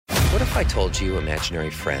if I told you imaginary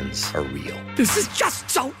friends are real? This is just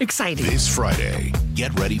so exciting. This Friday,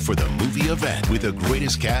 get ready for the movie event with the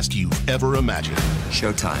greatest cast you've ever imagined.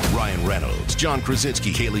 Showtime. Ryan Reynolds, John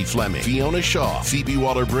Krasinski, Kaylee Fleming, Fiona Shaw, Phoebe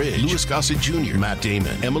Waller-Bridge, Louis Gossett Jr., Matt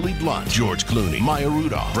Damon, Emily Blunt, George Clooney, Maya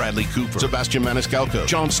Rudolph, Bradley Cooper, Sebastian Maniscalco,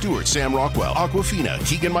 Jon Stewart, Sam Rockwell, Awkwafina,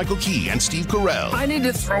 Keegan-Michael Key, and Steve Carell. I need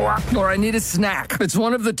to throw up or I need a snack. It's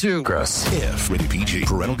one of the two. Gross. If rated PG.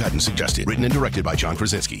 Parental guidance suggested. Written and directed by John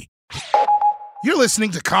Krasinski. You're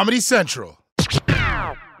listening to Comedy Central.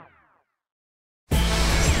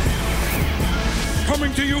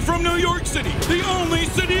 Coming to you from New York City, the only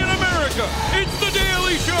city in America, it's The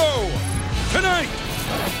Daily Show. Tonight,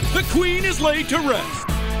 the Queen is laid to rest.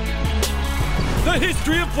 The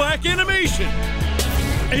history of black animation.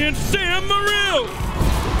 And Sam Morril.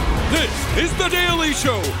 This is The Daily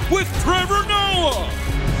Show with Trevor Noah.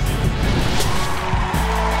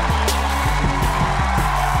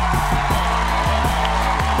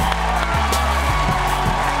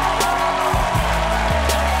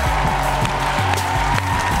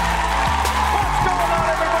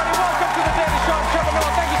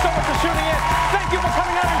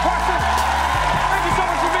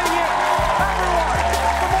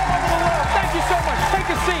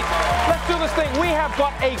 We have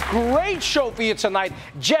got a great show for you tonight.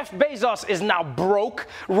 Jeff Bezos is now broke.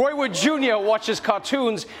 Roy Wood Jr. watches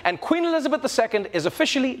cartoons. And Queen Elizabeth II is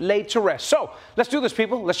officially laid to rest. So, let's do this,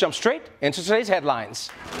 people. Let's jump straight into today's headlines.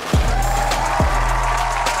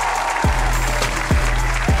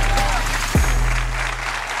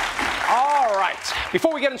 All right.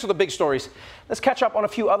 Before we get into the big stories, let's catch up on a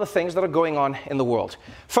few other things that are going on in the world.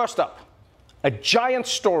 First up, a giant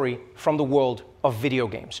story from the world of video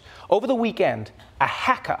games. Over the weekend, a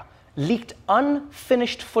hacker leaked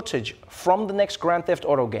unfinished footage from the next Grand Theft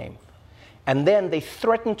Auto game. And then they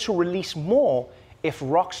threatened to release more if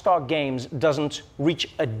Rockstar Games doesn't reach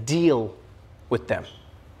a deal with them.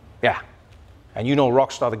 Yeah. And you know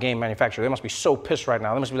Rockstar, the game manufacturer, they must be so pissed right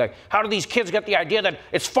now. They must be like, how do these kids get the idea that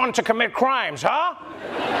it's fun to commit crimes, huh?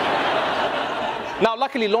 Now,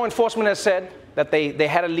 luckily, law enforcement has said that they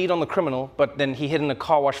had a lead on the criminal, but then he hid in a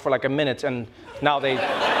car wash for like a minute, and now they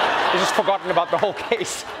just forgotten about the whole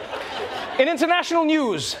case. In international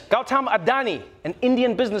news, Gautam Adani, an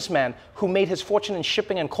Indian businessman who made his fortune in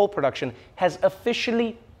shipping and coal production, has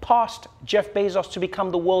officially passed Jeff Bezos to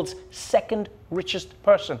become the world's second richest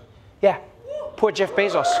person. Yeah, poor Jeff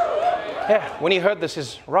Bezos. Yeah, when he heard this,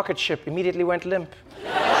 his rocket ship immediately went limp.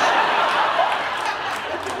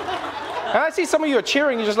 And I see some of you are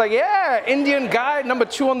cheering. You're just like, yeah, Indian guy, number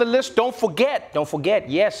 2 on the list. Don't forget,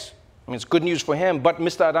 yes. I mean, it's good news for him, but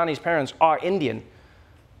Mr. Adani's parents are Indian.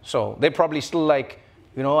 So they're probably still like,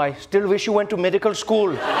 you know, I still wish you went to medical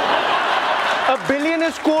school. $1 billion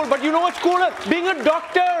is cool, but you know what's cooler? Being a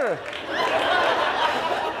doctor.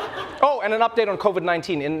 Oh, and an update on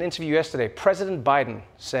COVID-19. In an interview yesterday, President Biden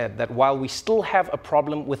said that while we still have a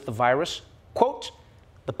problem with the virus, quote,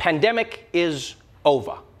 the pandemic is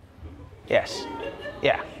over. Yes,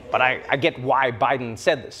 yeah, but I get why Biden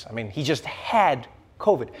said this. I mean, he just had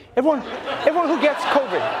COVID. Everyone who gets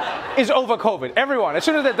COVID is over COVID. Everyone. As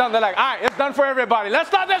soon as they're done, they're like, all right, it's done for everybody. Let's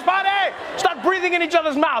start this party. Start breathing in each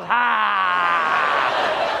other's mouth. Ah.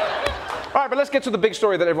 All right, but let's get to the big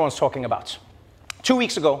story that everyone's talking about. 2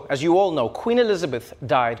 weeks ago, as you all know, Queen Elizabeth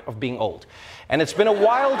died of being old. And it's been a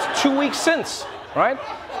wild 2 weeks since, right?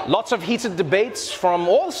 Lots of heated debates from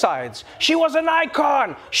all sides. She was an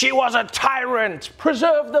icon. She was a tyrant.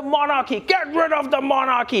 Preserve the monarchy. Get rid of the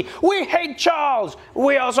monarchy. We hate Charles.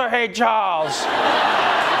 We also hate Charles.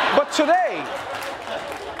 But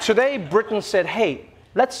today, Britain said, hey,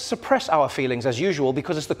 let's suppress our feelings as usual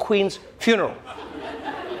because it's the Queen's funeral.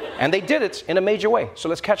 And they did it in a major way. So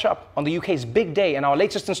let's catch up on the UK's big day and our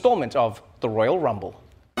latest installment of the Royal Rumble.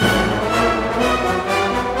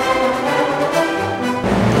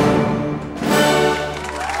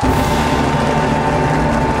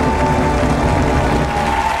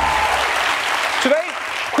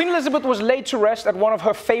 Queen Elizabeth was laid to rest at one of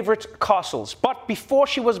her favorite castles. But before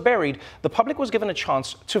she was buried, the public was given a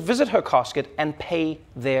chance to visit her casket and pay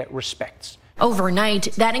their respects.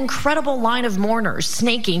 Overnight, that incredible line of mourners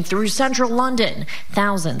snaking through central London.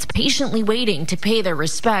 Thousands patiently waiting to pay their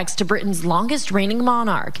respects to Britain's longest reigning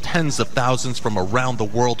monarch. Tens of thousands from around the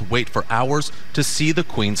world wait for hours to see the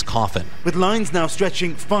Queen's coffin. With lines now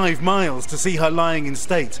stretching 5 miles to see her lying in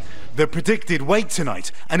state, The predicted wait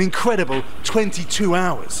tonight, an incredible 22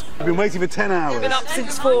 hours. We've been waiting for 10 hours. We've been up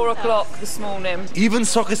since 4 o'clock this morning. Even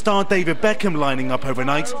soccer star David Beckham lining up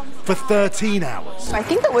overnight for 13 hours. I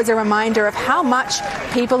think it was a reminder of how much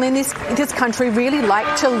people in this country really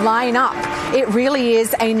like to line up. It really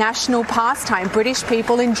is a national pastime. British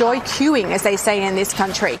people enjoy queuing, as they say in this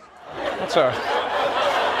country. That's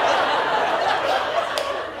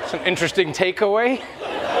an interesting takeaway.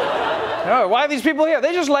 Oh, why are these people here?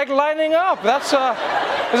 They just like lining up. Is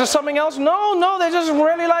there something else? No, they just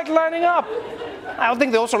really like lining up. I don't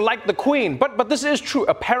think they also like the Queen. But this is true.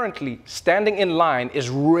 Apparently, standing in line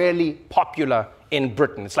is really popular in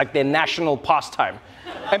Britain. It's like their national pastime.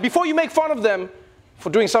 And before you make fun of them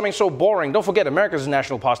for doing something so boring, don't forget America's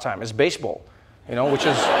national pastime is baseball. You know, which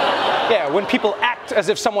is, when people act as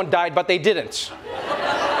if someone died, but they didn't.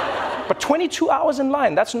 But 22 hours in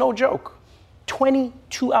line, that's no joke.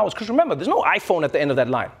 22 hours. Because remember, there's no iPhone at the end of that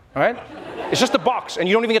line, all right? It's just a box, and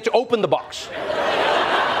you don't even get to open the box.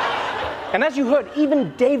 And as you heard,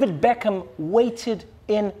 even David Beckham waited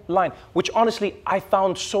in line, which honestly I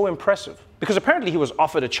found so impressive. Because apparently he was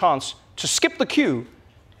offered a chance to skip the queue,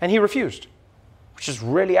 and he refused, which is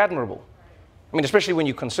really admirable. I mean, especially when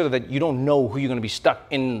you consider that you don't know who you're going to be stuck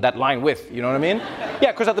in that line with, you know what I mean?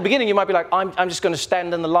 Yeah, because at the beginning you might be like, I'm just going to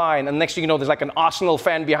stand in the line, and next thing you know, there's like an Arsenal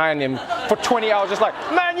fan behind him for 20 hours, just like,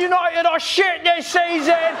 Man United are shit this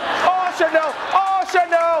season! Arsenal!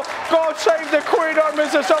 Arsenal! God save the Queen, I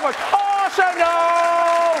miss her so much!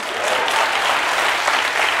 Arsenal!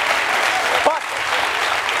 But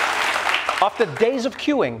after days of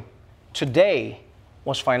queuing, today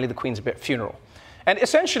was finally the Queen's funeral. And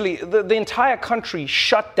essentially, the entire country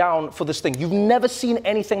shut down for this thing. You've never seen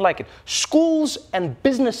anything like it. Schools and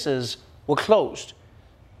businesses were closed.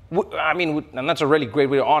 I mean, and that's a really great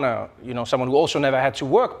way to honor, someone who also never had to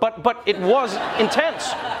work. But it was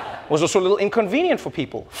intense. It was also a little inconvenient for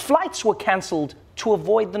people. Flights were cancelled to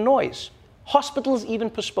avoid the noise. Hospitals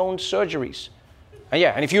even postponed surgeries.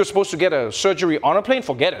 And if you were supposed to get a surgery on a plane,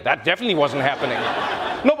 forget it. That definitely wasn't happening.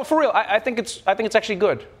 No, but for real, I think it's actually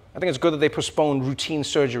good. I think it's good that they postponed routine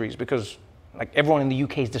surgeries because, everyone in the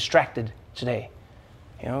UK is distracted today.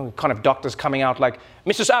 Kind of doctors coming out like,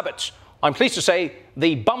 Mrs. Abbott, I'm pleased to say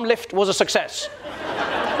the bum lift was a success.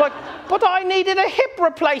 But I needed a hip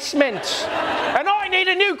replacement. And I need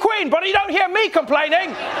a new Queen, but you don't hear me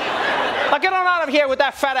complaining. Now get on out of here with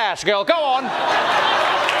that fat ass, girl. Go on.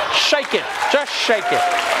 Shake it. Just shake it.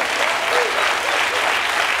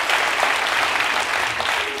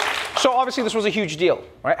 So obviously this was a huge deal,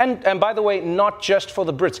 right? And by the way, not just for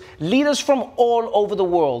the Brits. Leaders from all over the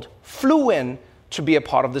world flew in to be a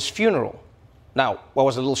part of this funeral. Now, what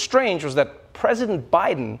was a little strange was that President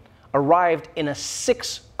Biden arrived in a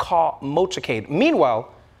 6-car motorcade.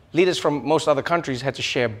 Meanwhile, leaders from most other countries had to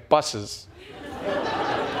share buses.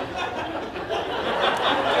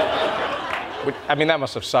 I mean, that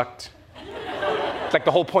must have sucked. Like,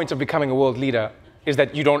 the whole point of becoming a world leader is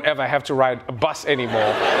that you don't ever have to ride a bus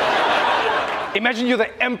anymore. Imagine you're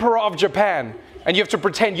the Emperor of Japan, and you have to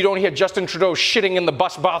pretend you don't hear Justin Trudeau shitting in the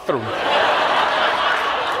bus bathroom.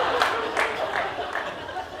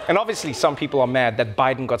 And obviously, some people are mad that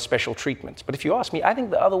Biden got special treatment. But if you ask me, I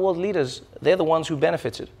think the other world leaders, they're the ones who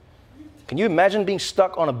benefited. Can you imagine being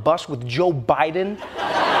stuck on a bus with Joe Biden?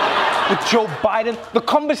 With Joe Biden, the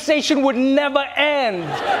conversation would never end.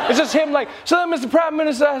 It's just him like, so then, Mr. Prime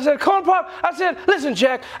Minister, I said, come on, Pop. I said, listen,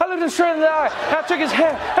 Jack, I looked him straight in the eye. I took his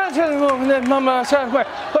hand. I said, and then Mama said,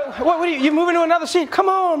 what are you moving to another seat? Come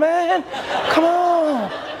on, man. Come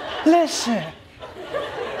on. Listen.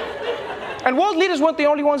 And world leaders weren't the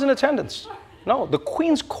only ones in attendance. No, the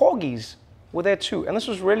Queen's corgis were there too. And this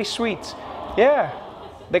was really sweet. Yeah.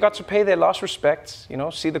 They got to pay their last respects,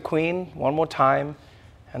 see the Queen one more time.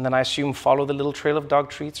 And then I assume follow the little trail of dog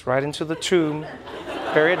treats right into the tomb.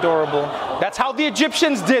 Very adorable. That's how the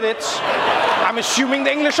Egyptians did it. I'm assuming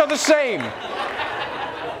the English are the same.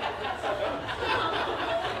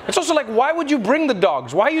 It's also like, why would you bring the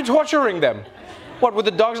dogs? Why are you torturing them? What, were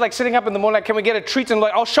the dogs sitting up in the morning like, can we get a treat? And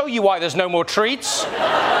I'll show you why there's no more treats.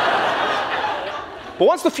 But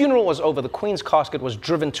once the funeral was over, the Queen's casket was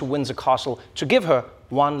driven to Windsor Castle to give her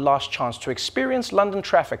one last chance to experience London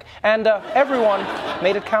traffic. And everyone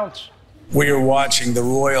made it count. We are watching the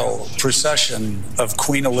royal procession of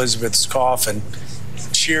Queen Elizabeth's coffin.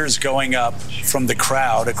 Cheers going up from the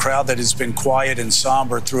crowd, a crowd that has been quiet and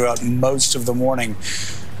somber throughout most of the morning.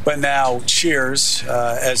 But now cheers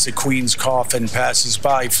as the Queen's coffin passes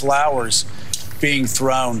by, flowers being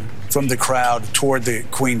thrown from the crowd toward the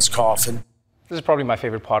Queen's coffin. This is probably my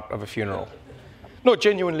favorite part of a funeral. No, it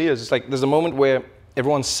genuinely is. It's like there's a moment where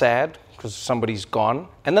everyone's sad because somebody's gone.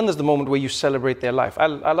 And then there's the moment where you celebrate their life. I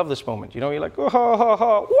love this moment. You know, you're like, oh, ha, ha,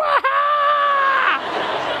 ha, wah!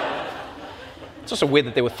 It's also weird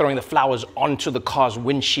that they were throwing the flowers onto the car's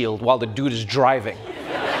windshield while the dude is driving.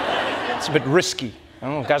 It's a bit risky. I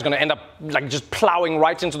don't know, the guy's going to end up like just plowing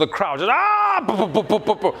right into the crowd. Just,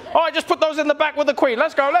 oh, I just put those in the back with the Queen.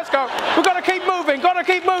 Let's go, let's go. We've got to keep moving, got to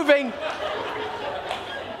keep moving.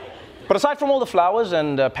 But aside from all the flowers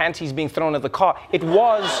and panties being thrown at the car, it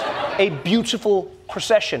was a beautiful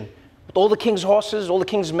procession. With all the king's horses, all the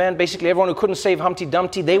king's men, basically everyone who couldn't save Humpty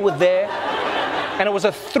Dumpty, they were there. And it was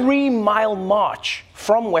a 3-mile march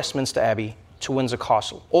from Westminster Abbey to Windsor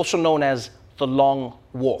Castle, also known as the Long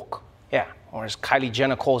Walk. Yeah, or as Kylie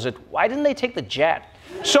Jenner calls it, why didn't they take the jet?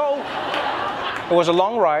 So it was a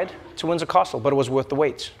long ride to Windsor Castle, but it was worth the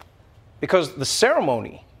wait. Because the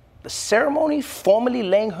ceremony formally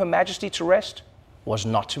laying Her Majesty to rest was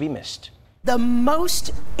not to be missed. The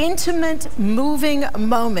most intimate, moving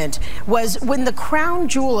moment was when the crown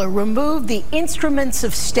jeweler removed the instruments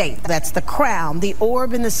of state. That's the crown, the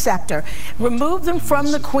orb, and the scepter. Removed them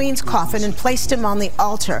from the Queen's coffin and placed them on the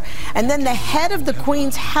altar. And then the head of the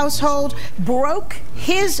Queen's household broke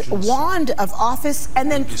his wand of office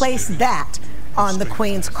and then placed that on the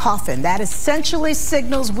Queen's coffin. That essentially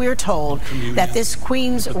signals, we're told, that this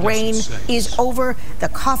Queen's reign is over. The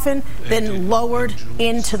coffin then lowered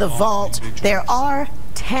into the vault. There are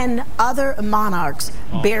 10 other monarchs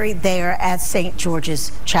buried there at St.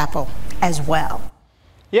 George's Chapel as well.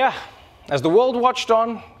 Yeah, as the world watched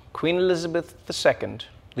on, Queen Elizabeth II,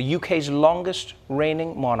 the UK's longest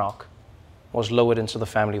reigning monarch, was lowered into the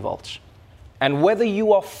family vaults. And whether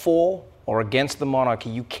you are for or against the monarchy,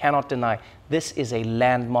 you cannot deny this is a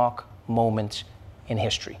landmark moment in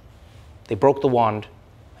history. They broke the wand,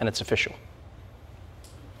 and it's official.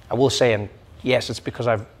 I will say, and yes, it's because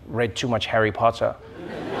I've read too much Harry Potter,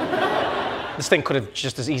 this thing could have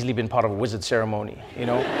just as easily been part of a wizard ceremony, you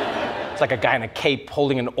know? It's like a guy in a cape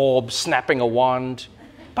holding an orb, snapping a wand.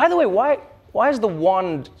 By the way, why is the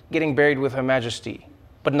wand getting buried with Her Majesty,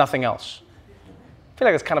 but nothing else? I feel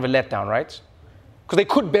like it's kind of a letdown, right? Because they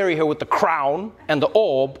could bury her with the crown and the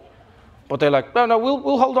orb, but they're like, no,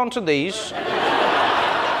 we'll hold on to these.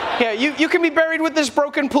 Yeah, you can be buried with this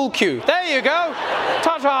broken pool cue. There you go.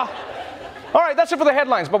 Ta-ta. All right, that's it for the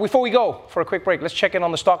headlines. But before we go for a quick break, let's check in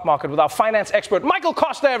on the stock market with our finance expert, Michael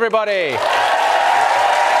Costa, everybody. Michael,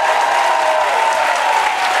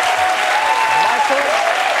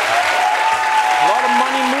 a lot of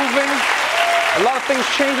money moving. A lot of things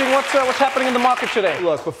changing. What's happening in the market today?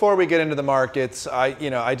 Look, before we get into the markets,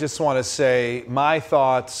 I just want to say my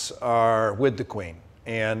thoughts are with the Queen,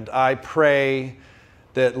 and I pray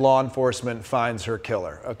that law enforcement finds her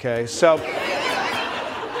killer. Okay, so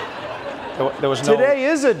today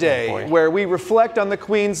is a day where we reflect on the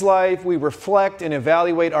Queen's life. We reflect and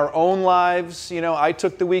evaluate our own lives. You know, I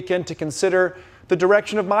took the weekend to consider the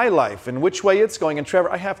direction of my life and which way it's going. And Trevor,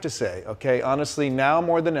 I have to say, okay, honestly, now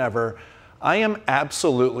more than ever, I am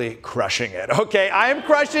absolutely crushing it, okay? I am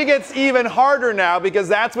crushing it even harder now because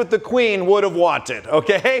that's what the Queen would have wanted,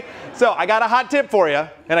 okay? So I got a hot tip for you,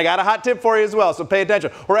 and I got a hot tip for you as well, so pay attention.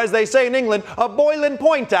 Or as they say in England, a boiling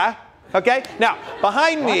pointer, okay? Now,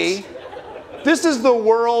 behind me, this is the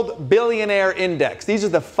World Billionaire Index. These are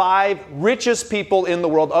the 5 richest people in the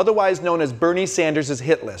world, otherwise known as Bernie Sanders'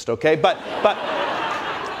 hit list, okay? But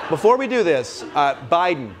before we do this,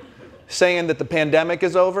 Biden saying that the pandemic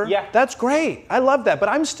is over. Yeah. That's great. I love that. But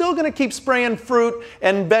I'm still going to keep spraying fruit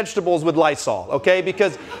and vegetables with Lysol, okay?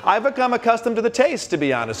 Because I've become accustomed to the taste, to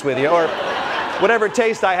be honest with you, or whatever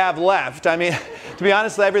taste I have left. I mean, to be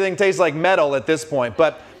honest, everything tastes like metal at this point.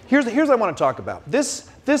 But here's what I want to talk about. This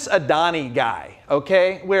Adani guy,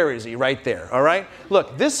 okay? Where is he? Right there, all right?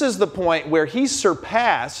 Look, this is the point where he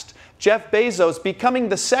surpassed Jeff Bezos, becoming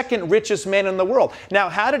the 2nd richest man in the world. Now,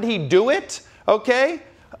 how did he do it? Okay?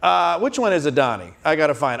 Which one is Adani? I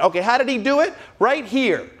gotta find. Okay, how did he do it? Right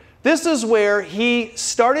here. This is where he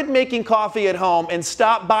started making coffee at home and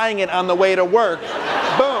stopped buying it on the way to work.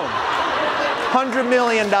 Boom. $100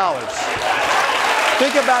 million.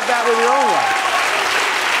 Think about that with your own life.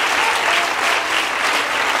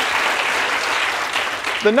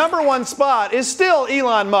 The number 1 spot is still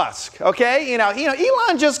Elon Musk, okay? You know,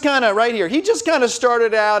 Elon just kind of, right here, he just kind of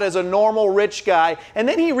started out as a normal rich guy, and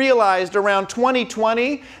then he realized around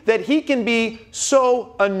 2020 that he can be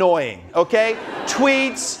so annoying, okay?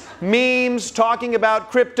 Tweets, memes, talking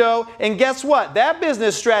about crypto, and guess what? That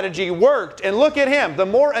business strategy worked, and look at him. The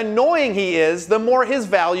more annoying he is, the more his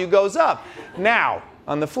value goes up. Now,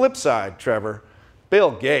 on the flip side, Trevor,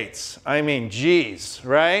 Bill Gates, I mean, geez,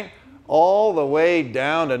 right? all the way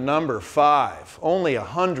down to number 5. Only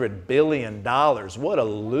 $100 billion. What a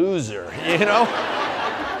loser, you know?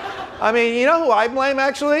 I mean, you know who I blame,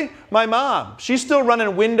 actually? My mom. She's still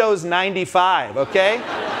running Windows 95, okay?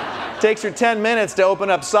 Takes her 10 minutes to open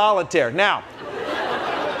up Solitaire. Now,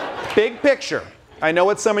 big picture. I know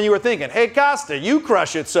what some of you are thinking. Hey, Costa, you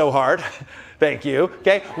crush it so hard. Thank you.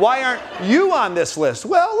 Okay, why aren't you on this list?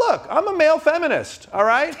 Well, look, I'm a male feminist, all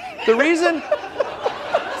right? The reason...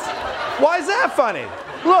 Why is that funny?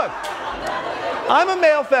 Look, I'm a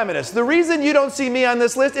male feminist. The reason you don't see me on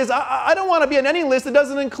this list is I don't want to be on any list that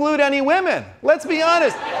doesn't include any women. Let's be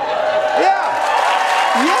honest. Yeah.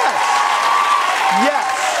 Yes. Yes.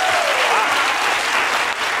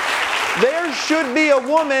 There should be a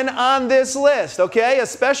woman on this list, okay?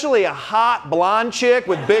 Especially a hot blonde chick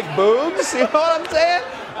with big boobs. You know what I'm saying?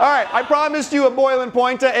 All right, I promised you a boiling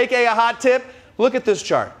pointer, aka a hot tip. Look at this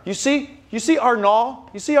chart. You see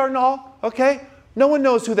Arnault? You see Arnault? Okay? No one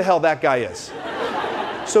knows who the hell that guy is.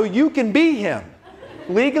 So you can be him.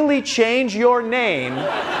 Legally change your name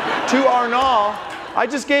to Arnault. I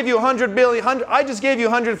just gave you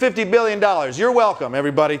 $150 billion. You're welcome,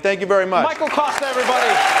 everybody. Thank you very much. Michael Costa,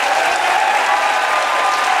 everybody.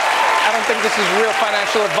 I don't think this is real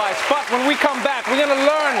financial advice, but when we come back, we're going to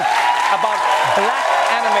learn about black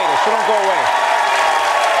animators. So don't go away.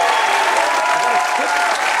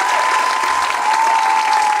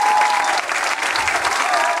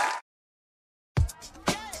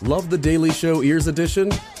 Love the Daily Show Ears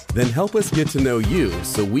Edition? Then help us get to know you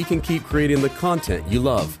so we can keep creating the content you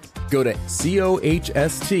love. Go to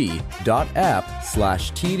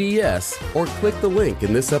cohst.app/TDS or click the link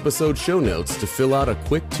in this episode's show notes to fill out a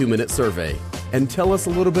quick 2-minute survey and tell us a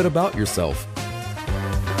little bit about yourself.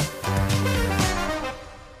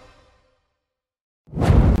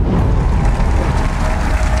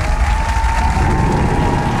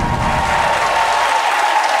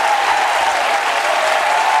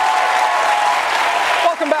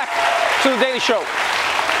 To the Daily Show.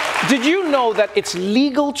 Did you know that it's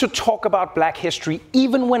legal to talk about Black history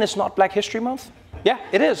even when it's not Black History Month? Yeah,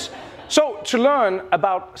 it is. So, to learn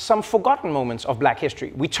about some forgotten moments of Black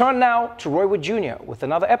history, we turn now to Roy Wood Jr. with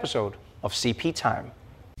another episode of CP Time.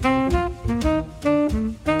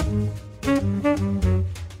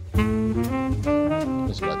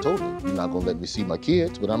 Listen, I told you, you're not going to let me see my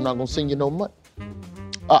kids, but I'm not going to send you no money.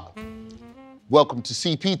 Welcome to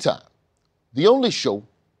CP Time, the only show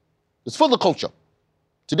it's for the culture.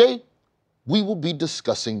 Today, we will be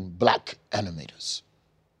discussing Black animators.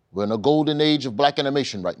 We're in a golden age of Black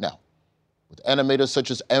animation right now, with animators such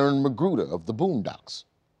as Aaron Magruder of the Boondocks,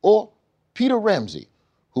 or Peter Ramsey,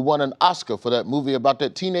 who won an Oscar for that movie about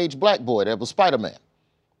that teenage black boy that was Spider-Man.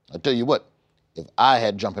 I tell you what, if I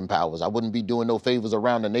had jumping powers, I wouldn't be doing no favors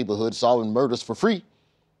around the neighborhood solving murders for free.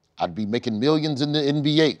 I'd be making millions in the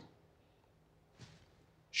NBA.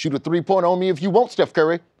 Shoot a three-pointer on me if you want, Steph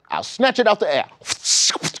Curry. I'll snatch it out the air.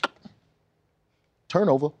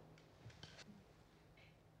 Turnover.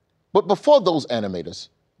 But before those animators,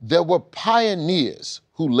 there were pioneers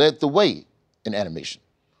who led the way in animation.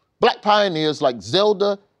 Black pioneers like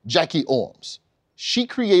Zelda Jackie Orms. She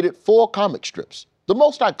created 4 comic strips, the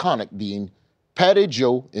most iconic being Patty,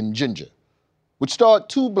 Joe, and Ginger, which starred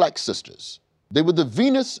 2 black sisters. They were the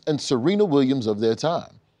Venus and Serena Williams of their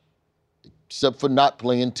time, except for not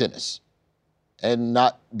playing tennis and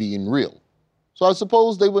not being real. So I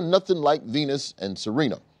suppose they were nothing like Venus and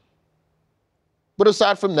Serena. But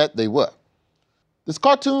aside from that, they were. This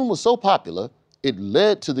cartoon was so popular, it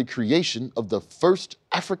led to the creation of the first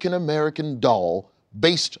African-American doll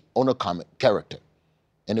based on a comic character.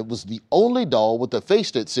 And it was the only doll with a face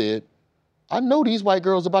that said, I know these white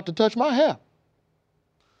girls about to touch my hair.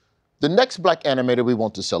 The next Black animator we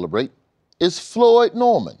want to celebrate is Floyd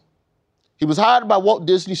Norman. He was hired by Walt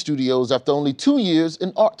Disney Studios after only 2 years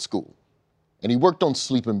in art school. And he worked on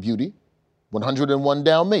Sleeping Beauty, 101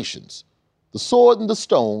 Dalmatians, The Sword and the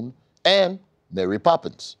Stone, and Mary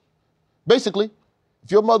Poppins. Basically, if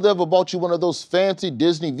your mother ever bought you one of those fancy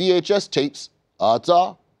Disney VHS tapes, odds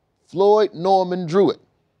are Floyd Norman drew it.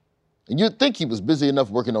 And you'd think he was busy enough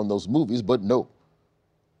working on those movies, but no.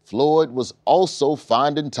 Floyd was also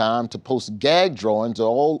finding time to post gag drawings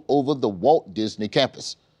all over the Walt Disney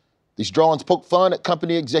campus. These drawings poke fun at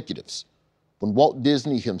company executives. When Walt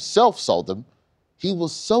Disney himself saw them, he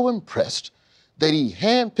was so impressed that he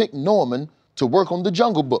handpicked Norman to work on the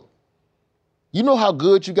Jungle Book. You know how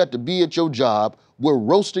good you got to be at your job where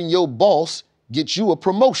roasting your boss gets you a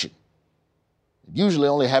promotion. It usually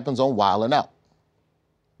only happens on Wild 'N Out.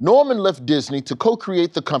 Norman left Disney to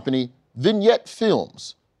co-create the company Vignette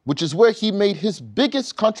Films, which is where he made his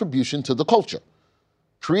biggest contribution to the culture.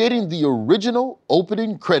 creating the original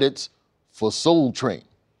opening credits for Soul Train.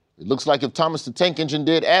 It looks like if Thomas the Tank Engine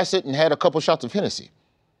did acid and had a couple shots of Hennessy.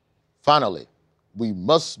 Finally, we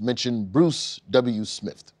must mention Bruce W.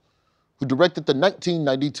 Smith, who directed the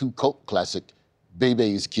 1992 cult classic,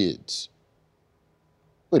 Bebe's Kids.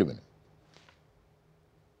 Wait a minute.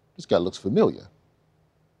 This guy looks familiar.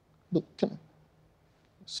 Look,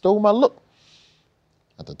 stole my look.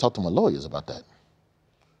 I have to talk to my lawyers about that.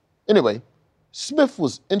 Anyway, Smith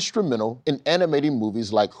was instrumental in animating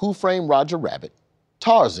movies like Who Framed Roger Rabbit,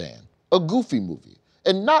 Tarzan, a Goofy movie.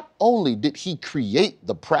 And not only did he create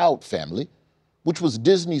The Proud Family, which was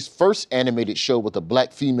Disney's first animated show with a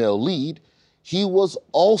black female lead, he was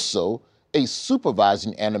also a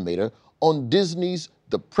supervising animator on Disney's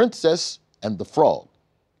The Princess and the Frog,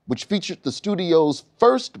 which featured the studio's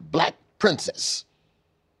first black princess.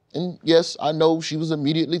 And yes, I know she was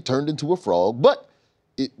immediately turned into a frog, but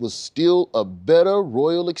it was still a better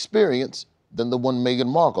royal experience than the one Meghan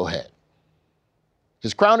Markle had.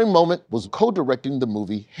 His crowning moment was co-directing the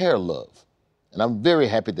movie Hair Love. And I'm very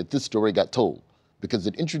happy that this story got told because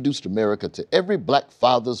it introduced America to every black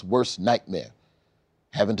father's worst nightmare,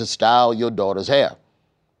 having to style your daughter's hair.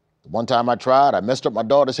 The one time I tried, I messed up my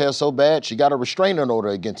daughter's hair so bad, she got a restraining order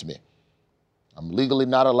against me. I'm legally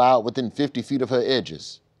not allowed within 50 feet of her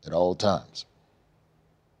edges at all times.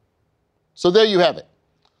 So there you have it.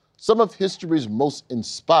 Some of history's most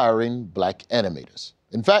inspiring black animators.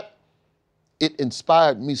 In fact, it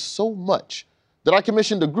inspired me so much that I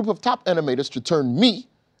commissioned a group of top animators to turn me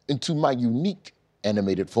into my unique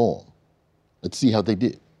animated form. Let's see how they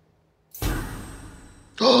did.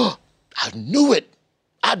 Oh, I knew it.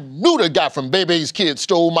 I knew the guy from Bebe's Kids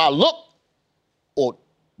stole my look. Or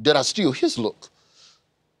did I steal his look?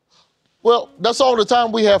 Well, that's all the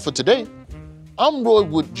time we have for today. I'm Roy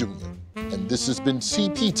Wood Jr., and this has been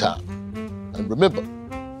CP Time. And remember,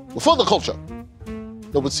 before the culture.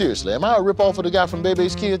 No, but seriously, am I a ripoff of the guy from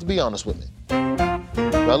Bebe's Kids? Be honest with me.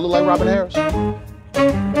 Do I look like Robin Harris? Thank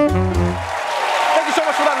you so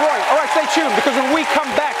much for that, Roy. All right, stay tuned, because when we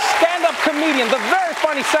come back, stand-up comedian, the very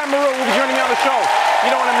funny Sam Morril will be joining me on the show. You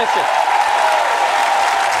don't want to miss it.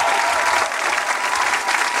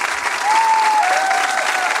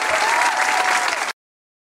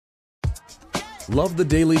 Love the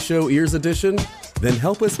Daily Show Ears Edition? Then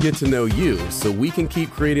help us get to know you so we can keep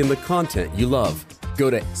creating the content you love. Go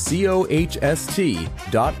to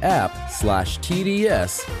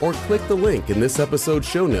cohst.app/TDS or click the link in this episode's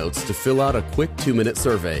show notes to fill out a quick 2-minute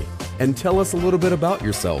survey and tell us a little bit about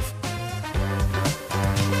yourself.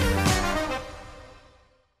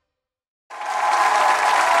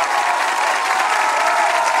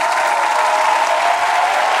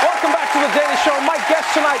 Welcome back to The Daily Show. My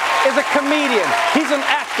guest tonight is a comedian. He's an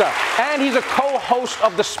actor, and he's a co-host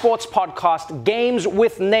of the sports podcast, Games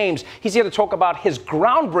with Names. He's here to talk about his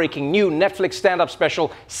groundbreaking new Netflix stand-up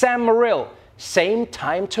special, Sam Morril, Same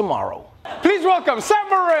Time Tomorrow. Please welcome Sam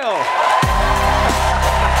Morril.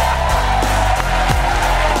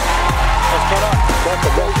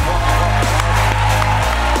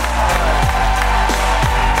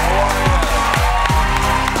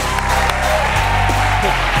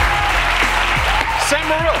 Sam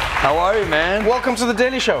Morril. How are you, man? Welcome to The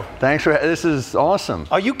Daily Show. Thanks for this is awesome.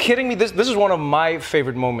 Are you kidding me? This is one of my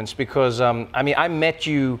favorite moments because, I met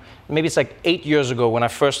you, maybe it's like 8 years ago when I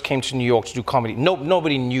first came to New York to do comedy.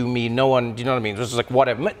 Nobody knew me, no one, you know what I mean? It was like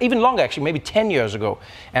whatever, even longer actually, maybe 10 years ago.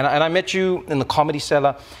 And I met you in the Comedy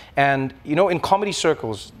Cellar. And, you know, in comedy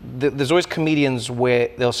circles, there's always comedians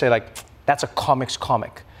where they'll say like, that's a comic's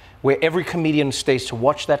comic. Where every comedian stays to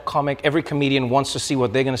watch that comic, every comedian wants to see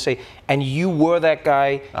what they're going to say, and you were that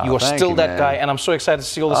guy, you are still that guy, and I'm so excited to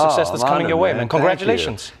see all the success that's coming your way, man.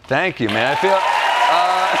 Congratulations. Thank you, man. I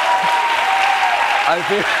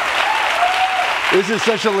feel this is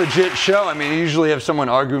such a legit show. I mean, you usually have someone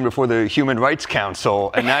arguing before the Human Rights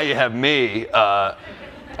Council, and now you have me,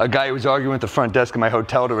 a guy who was arguing at the front desk of my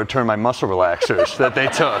hotel to return my muscle relaxers that they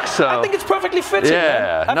took. So I think it's perfectly fitting,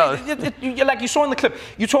 man. I mean, like you saw in the clip,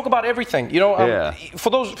 you talk about everything. You know, for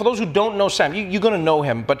those who don't know Sam, you're gonna know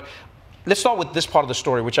him. But let's start with this part of the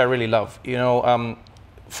story, which I really love. You know,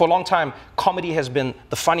 for a long time, comedy has been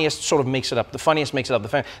the funniest sort of makes it up. The funniest makes it up.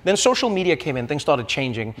 Then social media came in, things started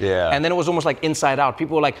changing. Yeah. And then it was almost like inside out.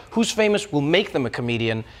 People were like, who's famous will make them a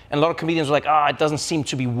comedian. And a lot of comedians were like, it doesn't seem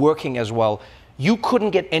to be working as well. You couldn't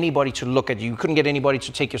get anybody to look at you. You couldn't get anybody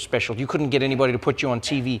to take your special. You couldn't get anybody to put you on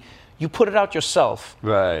TV. You put it out yourself.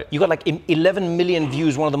 Right. You got like 11 million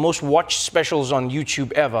views, one of the most watched specials on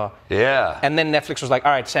YouTube ever. Yeah. And then Netflix was like,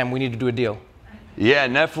 all right, Sam, we need to do a deal. Yeah,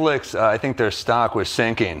 Netflix, I think their stock was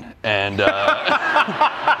sinking. And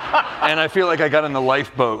And I feel like I got on the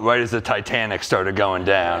lifeboat right as the Titanic started going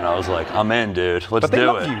down. I was like, I'm in, dude. Let's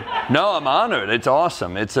do it. No, I'm honored. It's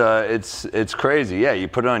awesome. It's crazy. Yeah, you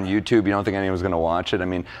put it on YouTube. You don't think anyone's gonna watch it. I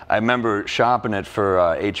mean, I remember shopping it for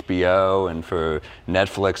HBO and for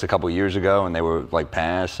Netflix a couple years ago, and they were like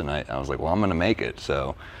passed. And I was like, well, I'm gonna make it.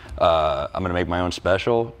 So. I'm gonna make my own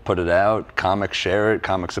special, put it out. Comics share it.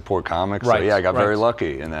 Comics support comics. Right, so yeah, I got right. very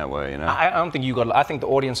lucky in that way. You know. I don't think you got. I think the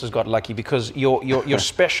audience has got lucky because your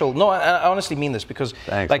special. No, I honestly mean this because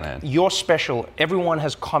Thanks, like man. your special, everyone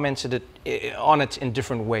has commented on it in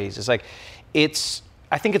different ways. It's like,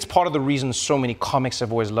 I think it's part of the reason so many comics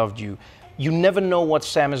have always loved you. You never know what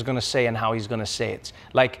Sam is gonna say and how he's gonna say it.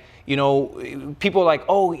 Like. You know, people are like,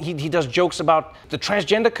 oh, he does jokes about the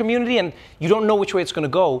transgender community, and you don't know which way it's going to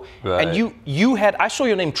go. Right. And I saw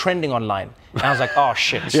your name trending online, and I was like, oh,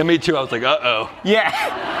 shit. Yeah, me too. I was like, uh-oh.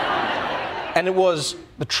 Yeah. And it was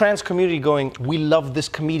the trans community going, we love this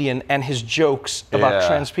comedian and his jokes about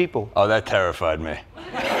trans people. Oh, that terrified me.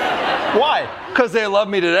 Why? Because they love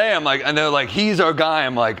me today. I'm like, and they're like, he's our guy.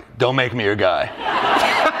 I'm like, don't make me your guy.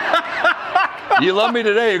 You love me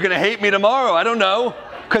today, you're going to hate me tomorrow. I don't know.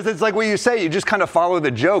 Because it's like what you say, you just kind of follow the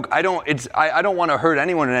joke. I don't want to hurt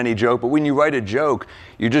anyone in any joke, but when you write a joke,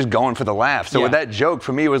 you're just going for the laugh. So with that joke,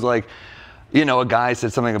 for me, it was like, you know, a guy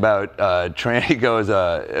said something about trans. He goes,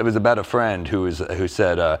 it was about a friend who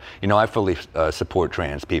said, you know, I fully support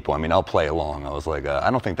trans people. I mean, I'll play along. I was like, I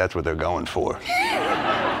don't think that's what they're going for.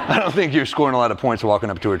 I don't think you're scoring a lot of points walking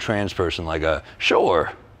up to a trans person like,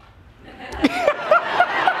 sure.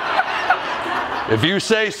 If you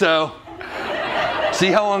say so. See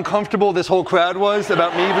how uncomfortable this whole crowd was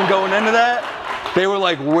about me even going into that? They were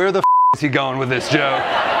like, where the f is he going with this joke?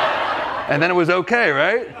 And then it was okay,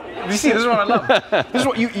 right? You see, this is what I love. This is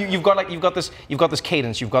what you've got this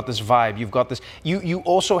cadence, you've got this vibe, you've got this. You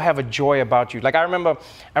also have a joy about you. Like I remember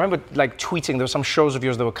like tweeting. There were some shows of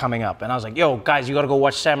yours that were coming up, and I was like, "Yo, guys, you got to go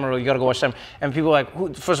watch Morril. You got to go watch Sam." And people were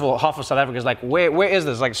like, first of all, half of South Africa is like, "Where is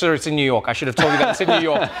this?" Like, sir, it's in New York. I should have told you that it's in New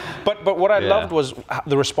York. But what I loved was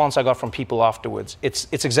the response I got from people afterwards. It's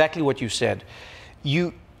exactly what you said.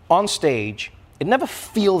 You on stage. It never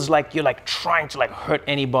feels like you're like trying to like hurt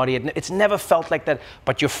anybody. It's never felt like that,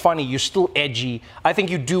 but you're funny, you're still edgy. I think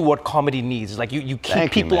you do what comedy needs. It's like you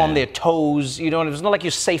keep people on their toes, you know, and it's not like you're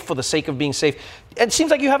safe for the sake of being safe. It seems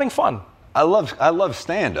like you're having fun. I love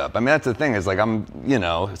stand-up. I mean, that's the thing is like you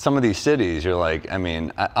know, some of these cities, you're like, I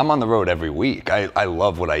mean, I'm on the road every week. I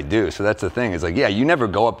love what I do. So that's the thing is like, yeah, you never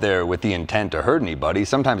go up there with the intent to hurt anybody.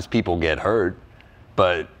 Sometimes people get hurt.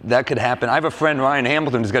 But that could happen. I have a friend, Ryan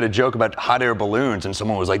Hamilton, who's got a joke about hot air balloons, and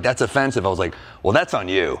someone was like, that's offensive. I was like, well, that's on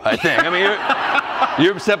you, I think. I mean,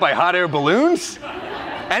 you're upset by hot air balloons?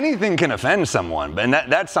 Anything can offend someone, and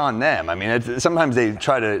that's on them. I mean, sometimes they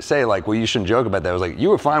try to say, like, well, you shouldn't joke about that. I was like, you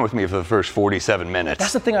were fine with me for the first 47 minutes.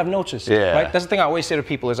 That's the thing I've noticed, yeah. Right? That's the thing I always say to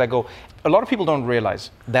people is I go, a lot of people don't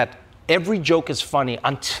realize that every joke is funny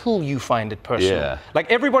until you find it personal. Yeah.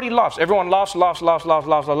 Like everybody laughs. Everyone laughs,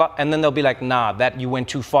 and then they'll be like, nah, that you went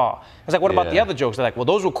too far. It's like, what about the other jokes? They're like, well,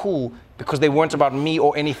 those were cool because they weren't about me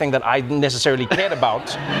or anything that I necessarily cared about.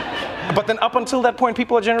 But then up until that point,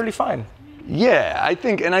 people are generally fine. Yeah, I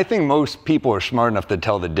think most people are smart enough to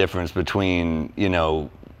tell the difference between, you know,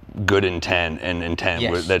 good intent and intent.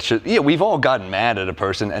 Yes. We've all gotten mad at a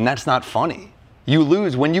person, and that's not funny. You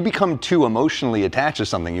lose when you become too emotionally attached to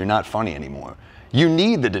something. You're not funny anymore. You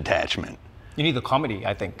need the detachment. You need the comedy,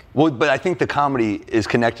 I think. Well, but I think the comedy is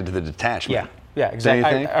connected to the detachment. Yeah,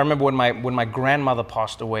 exactly. I remember when my grandmother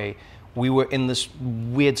passed away, we were in this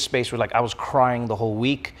weird space where like I was crying the whole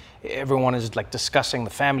week. Everyone is like discussing the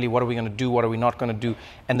family. What are we going to do? What are we not going to do?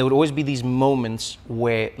 And there would always be these moments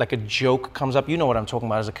where like a joke comes up. You know what I'm talking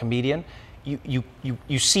about as a comedian. You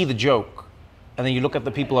see the joke, and then you look at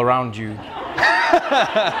the people around you.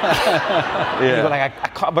 You're like, I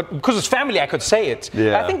can't, but because it's family, I could say it.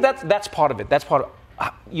 Yeah. I think that's part of it. That's part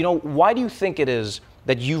of, you know, why do you think it is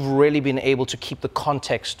that you've really been able to keep the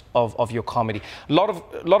context of your comedy? A lot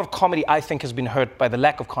of comedy, I think, has been hurt by the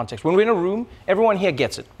lack of context. When we're in a room, everyone here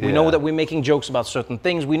gets it. We know that we're making jokes about certain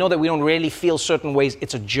things. We know that we don't really feel certain ways.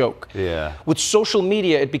 It's a joke. Yeah. With social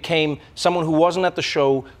media, it became someone who wasn't at the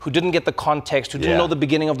show, who didn't get the context, who didn't know the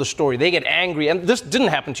beginning of the story. They get angry, and this didn't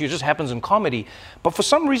happen to you. It just happens in comedy. But for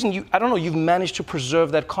some reason, I don't know, you've managed to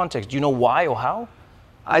preserve that context. Do you know why or how?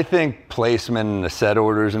 I think placement and the set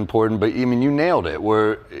order is important, but I mean, you nailed it.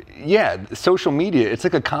 Social media, it's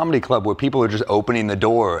like a comedy club where people are just opening the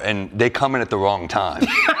door and they come in at the wrong time.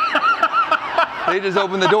 They just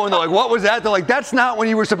open the door and they're like, what was that? They're like, that's not when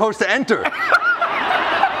you were supposed to enter.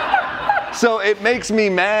 So it makes me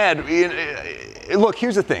mad. look,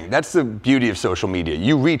 here's the thing. That's the beauty of social media.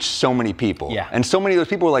 You reach so many people. Yeah. And so many of those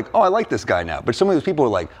people are like, oh, I like this guy now. But so many of those people are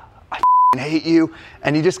like, I hate you.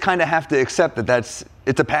 And you just kind of have to accept that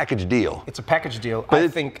it's a package deal. It's a package deal. But I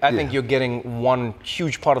think you're getting one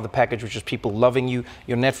huge part of the package, which is people loving you.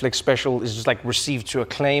 Your Netflix special is just like received to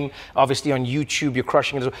acclaim. Obviously on YouTube, you're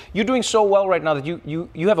crushing it. You're doing so well right now that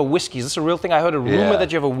you have a whiskey. Is this a real thing? I heard a rumor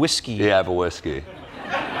that you have a whiskey. Yeah, I have a whiskey.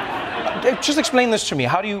 Just explain this to me.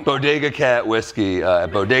 How do you... Bodega Cat Whiskey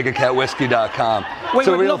at bodegacatwhiskey.com. Wait,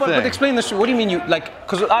 but explain this to me. What do you mean you, like,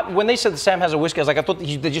 because when they said Sam has a whiskey, I was like, I thought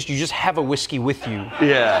you just have a whiskey with you.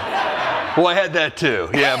 Yeah. Well, I had that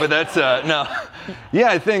too. Yeah, but that's, no. Yeah,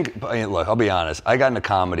 I think, look, I'll be honest. I got into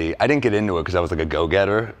comedy. I didn't get into it because I was like a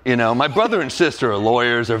go-getter. You know, my brother and sister are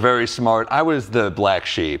lawyers, are very smart. I was the black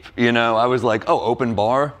sheep. You know, I was like, oh, open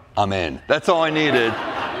bar? I'm in. That's all I needed.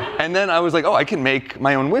 And then I was like, oh, I can make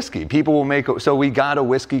my own whiskey. People will make, so we got a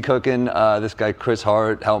whiskey cooking. This guy, Chris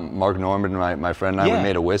Hart, helped Mark Norman, my friend and I, we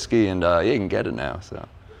made a whiskey, and you can get it now, so.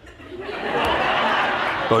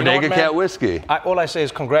 Bodega Cat Whiskey. All I say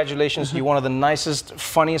is congratulations. You're one of the nicest,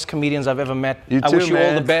 funniest comedians I've ever met. You too, I wish you all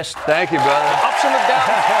man. the best. Thank you, brother. Ups and the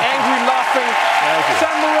downs, angry, laughing. Thank you.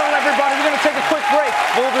 Sam Morril, everybody. We're going to take a quick break.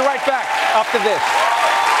 We'll be right back after this.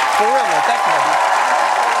 For real, man. Thank you, man.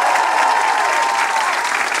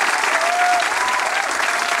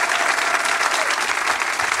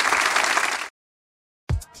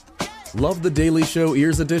 Love The Daily Show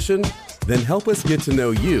Ears Edition? Then help us get to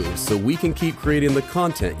know you so we can keep creating the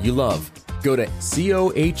content you love. Go to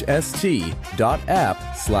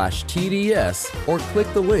cohst.app/TDS or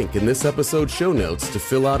click the link in this episode's show notes to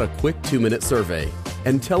fill out a quick 2-minute survey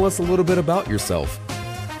and tell us a little bit about yourself.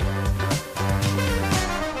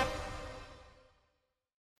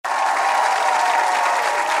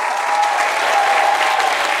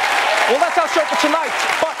 Well, that's our show for tonight.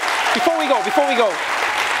 But before we go,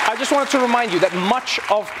 I just wanted to remind you that much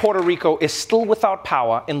of Puerto Rico is still without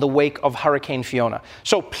power in the wake of Hurricane Fiona.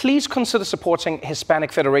 So please consider supporting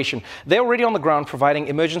Hispanic Federation. They're already on the ground providing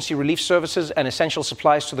emergency relief services and essential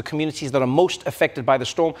supplies to the communities that are most affected by the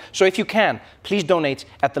storm. So if you can, please donate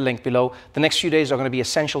at the link below. The next few days are going to be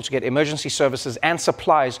essential to get emergency services and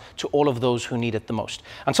supplies to all of those who need it the most.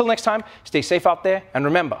 Until next time, stay safe out there, and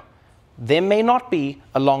remember, there may not be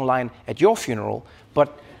a long line at your funeral,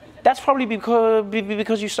 but that's probably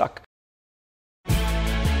because you suck.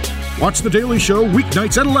 Watch The Daily Show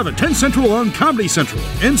weeknights at 11, 10 Central on Comedy Central.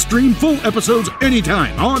 And stream full episodes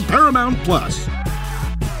anytime on Paramount+.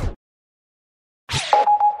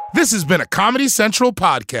 This has been a Comedy Central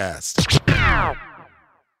podcast.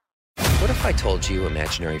 What if I told you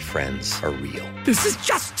imaginary friends are real? This is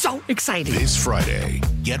just so exciting. This Friday,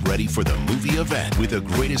 get ready for the movie event with the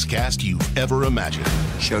greatest cast you've ever imagined.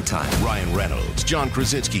 Showtime. Ryan Reynolds, John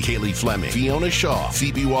Krasinski, Haley Fleming, Fiona Shaw,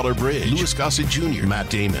 Phoebe Waller-Bridge, Louis Gossett Jr.,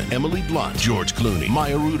 Matt Damon, Emily Blunt, George Clooney,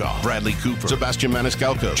 Maya Rudolph, Bradley Cooper, Sebastian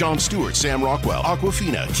Maniscalco, Jon Stewart, Sam Rockwell,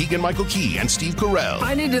 Awkwafina, Keegan-Michael Key, and Steve Carell.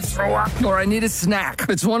 I need to throw up or I need a snack.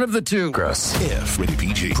 It's one of the two. Gross. If rated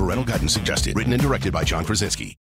PG. Parental guidance suggested. Written and directed by John Krasinski.